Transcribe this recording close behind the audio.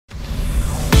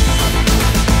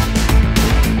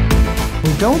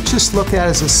don't just look at it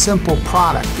as a simple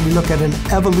product. We look at an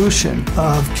evolution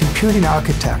of computing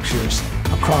architectures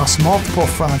across multiple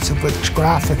fronts, of which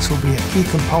graphics will be a key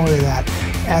component of that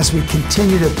as we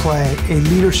continue to play a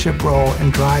leadership role in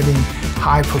driving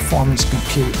high-performance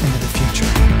compute into the future.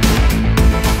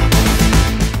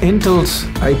 Intel's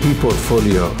IP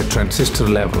portfolio at transistor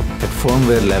level, at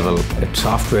firmware level, at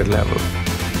software level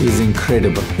is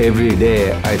incredible. Every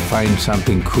day I find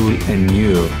something cool and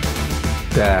new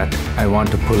that I want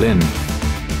to pull in.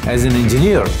 As an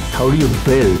engineer, how do you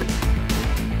build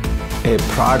a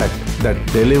product that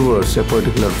delivers a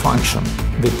particular function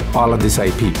with all of this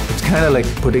IP? It's kind of like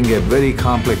putting a very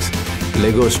complex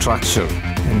Lego structure,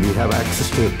 and we have access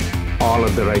to all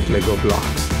of the right Lego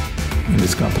blocks in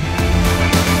this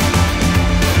company.